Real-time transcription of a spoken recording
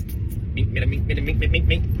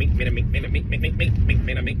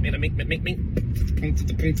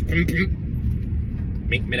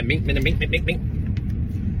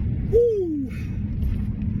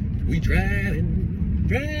We driving.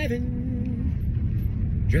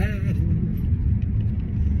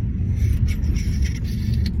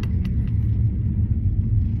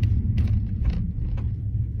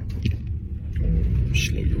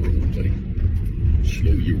 Slow your roll, buddy.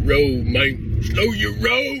 Slow your roll, mate. Slow your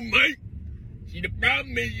roll, mate. See, the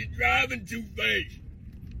problem is you're driving too fast.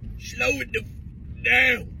 Slow it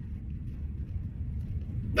down.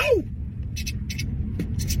 No!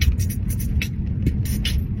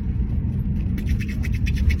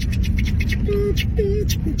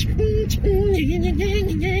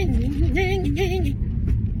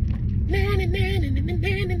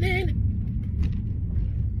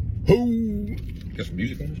 Ho! Got some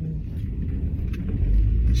music on this one?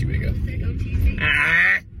 Let's see what you got.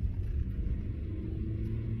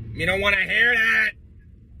 You don't want to hear that.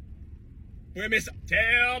 Tell me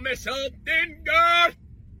something, God.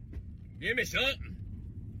 Give me something.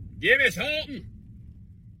 Give me something.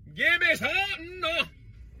 Give me something.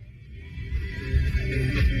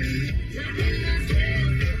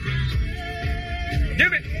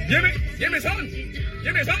 Give me something. Give me something.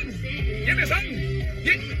 Give me something. Give me something.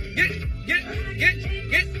 Give me something.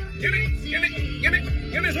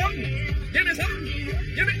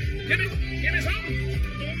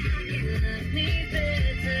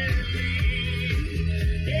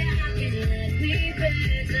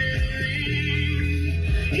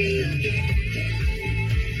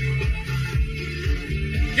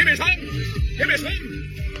 Give me something. Give me something.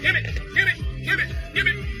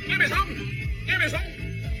 Give me something. Give me something.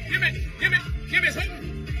 Give me something.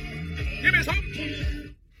 Give me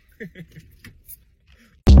something.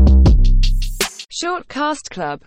 Short Cast Club.